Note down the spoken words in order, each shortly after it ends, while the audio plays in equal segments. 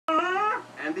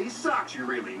and these socks you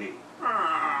really need.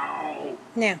 Ow!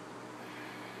 Now.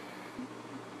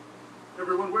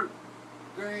 Everyone, where?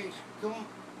 Grace, come on.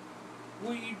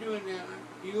 What are you doing now?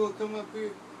 You gonna come up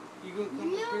here? You gonna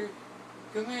come up here?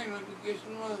 Come here, let me get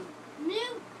some love.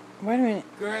 No. Wait a minute.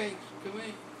 Grace, come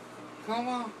here. Come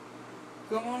on.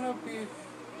 Come on up here.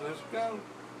 Let's go.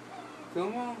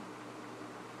 Come on.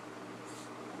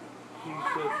 She's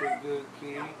such a good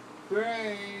kid.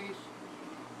 Grace.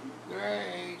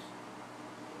 Grace.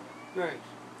 Grace.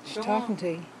 She's Come talking on.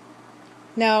 to you.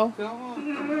 No. Come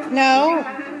on. No.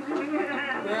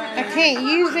 Grace. I can't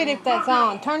use it if that's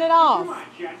on. Turn it off. Come on,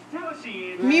 Jets. Tell us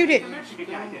he is. Mute it. The Mexican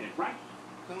guy did it, right?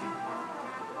 Come on.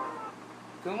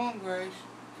 Come on, Grace.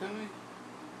 Come here.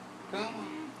 Come on.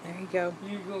 There you go.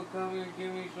 You go come here and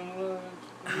give me some love.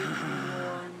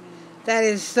 That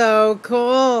is so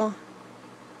cool.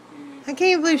 I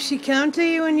can't believe she come to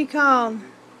you when you called.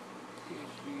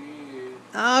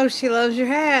 Oh, she loves your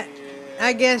hat.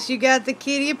 I guess you got the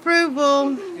kitty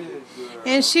approval.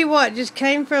 And she what, just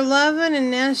came for loving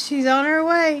and now she's on her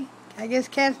way. I guess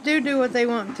cats do what they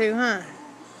want to, huh?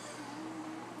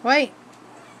 Wait.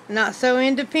 Not so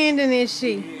independent, is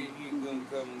she?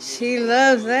 She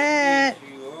loves that.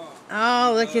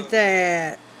 Oh, look at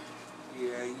that.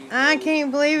 I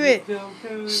can't believe it.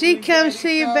 She comes to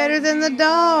you better than the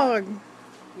dog.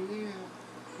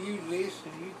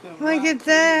 Look at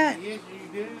that. Yes,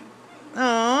 you do.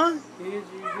 Aw. Yes, you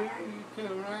do. You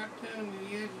come right to me.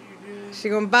 Yes, you do. She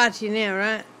gonna bite you now,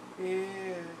 right? Yeah.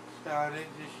 So that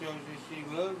just shows that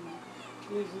she loves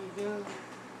you. Yes, it does.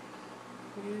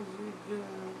 Yes, it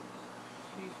does.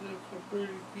 She's such a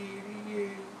pretty kitty,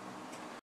 yeah.